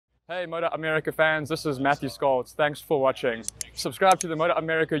Hey MotoAmerica fans, this is Matthew Skoltz. Thanks for watching. Subscribe to the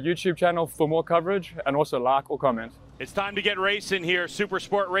MotoAmerica YouTube channel for more coverage and also like or comment. It's time to get racing here.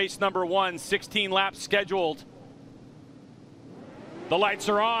 Supersport race number 1, 16 laps scheduled. The lights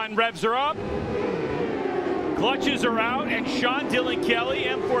are on, revs are up, clutches are out, and Sean Dylan Kelly,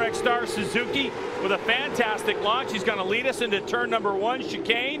 M4ECSTAR Suzuki, with a fantastic launch. He's going to lead us into turn number 1,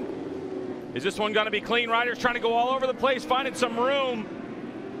 chicane. Is this one going to be clean? Riders trying to go all over the place, finding some room.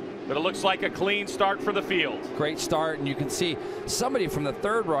 But it looks like a clean start for the field. Great start, and you can see somebody from the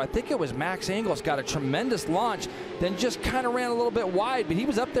third row, I think it was Max Engels, got a tremendous launch, then just kind of ran a little bit wide, but he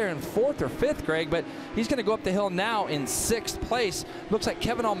was up there in 4th or 5th, Greg, but he's going to go up the hill now in 6th place. Looks like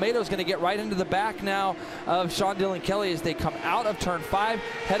Kevin Almeida is going to get right into the back now of Sean Dylan Kelly as they come out of turn 5,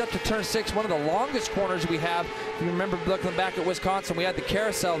 head up to turn 6, one of the longest corners we have. If you remember looking back at Wisconsin, we had the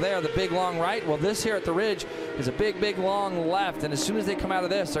carousel there, the big long right. Well, this here at the Ridge is a big, big long left, and as soon as they come out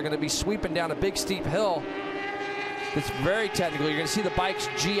of this, they're going to be sweeping down a big steep hill. It's very technical. You're going to see the bikes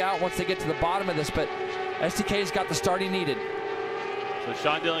G out once they get to the bottom of this, but SDK's got the start he needed. So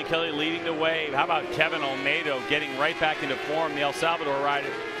Sean Dylan Kelly leading the way. How about Kevin Almeida getting right back into form, the El Salvador rider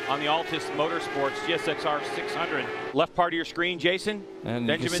on the Altus Motorsports GSXR 600. Left part of your screen, Jason. And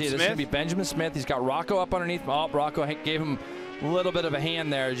Benjamin you can see Smith. This is going to be Benjamin Smith. He's got Rocco up underneath. Oh, Rocco gave him a little bit of a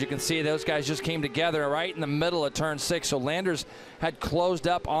hand there. As you can see, those guys just came together right in the middle of turn 6. So Landers had closed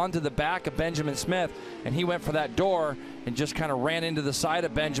up onto the back of Benjamin Smith, and he went for that door and just kind of ran into the side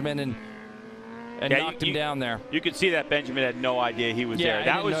of Benjamin and knocked him down there. You could see that Benjamin had no idea he was there.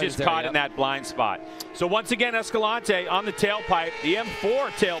 That was just caught in that blind spot. So once again, Escalante on the tailpipe, the M4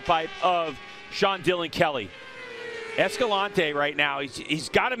 tailpipe of Sean Dylan Kelly. Escalante right now, he's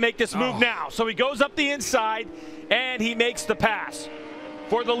got to make this move now. So he goes up the inside, and he makes the pass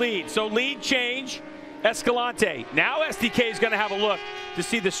for the lead. So lead change, Escalante. Now SDK is going to have a look to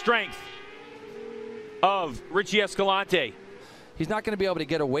see the strength of Richie Escalante. He's not going to be able to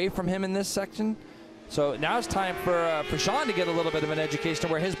get away from him in this section. So now it's time for Sean to get a little bit of an education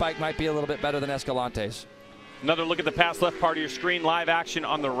where his bike might be a little bit better than Escalante's. Another look at the pass left part of your screen, live action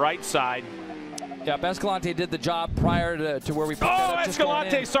on the right side. Yep, Escalante did the job prior to where we picked that up.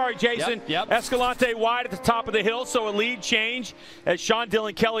 Escalante, sorry, Jason. Yep. Escalante wide at the top of the hill, so a lead change as Sean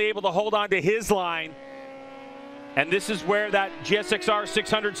Dylan Kelly able to hold on to his line. And this is where that GSXR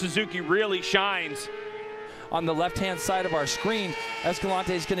 600 Suzuki really shines. On the left-hand side of our screen,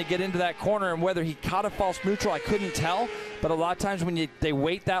 Escalante is going to get into that corner, and whether he caught a false neutral, I couldn't tell. But a lot of times when they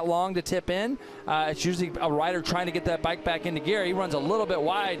wait that long to tip in, it's usually a rider trying to get that bike back into gear. He runs a little bit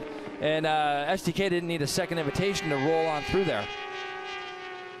wide, and SDK didn't need a second invitation to roll on through there.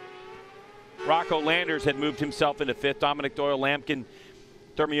 Rocco Landers had moved himself into 5th. Dominic Doyle, Lampkin,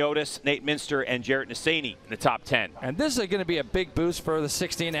 Thermiotis, Nate Minster, and Jarrett Nassani in the top 10. And this is going to be a big boost for the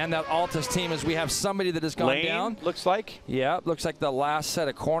 16 and that Altus team as we have somebody that has gone Lane, down. Looks like. Yeah, looks like the last set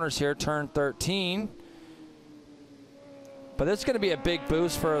of corners here, turn 13. But it's going to be a big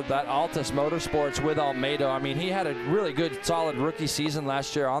boost for that Altus Motorsports with Almeida. I mean, he had a really good, solid rookie season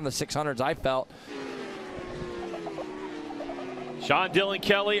last year on the 600s, I felt. Sean Dylan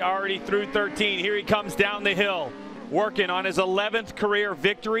Kelly already through 13. Here he comes down the hill, working on his 11th career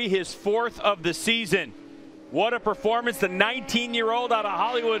victory, his 4th of the season. What a performance the 19-year-old out of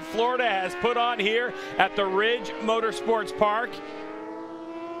Hollywood, Florida has put on here at the Ridge Motorsports Park.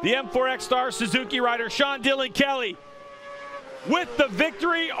 The M4ECSTAR Suzuki rider Sean Dylan Kelly with the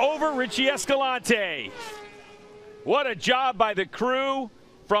victory over Richie Escalante. What a job by the crew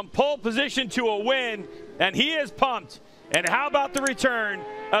from pole position to a win, and he is pumped. And how about the return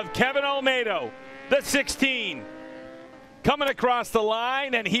of Kevin Almeida, the 16? Coming across the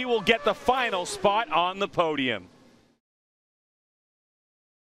line, and he will get the final spot on the podium.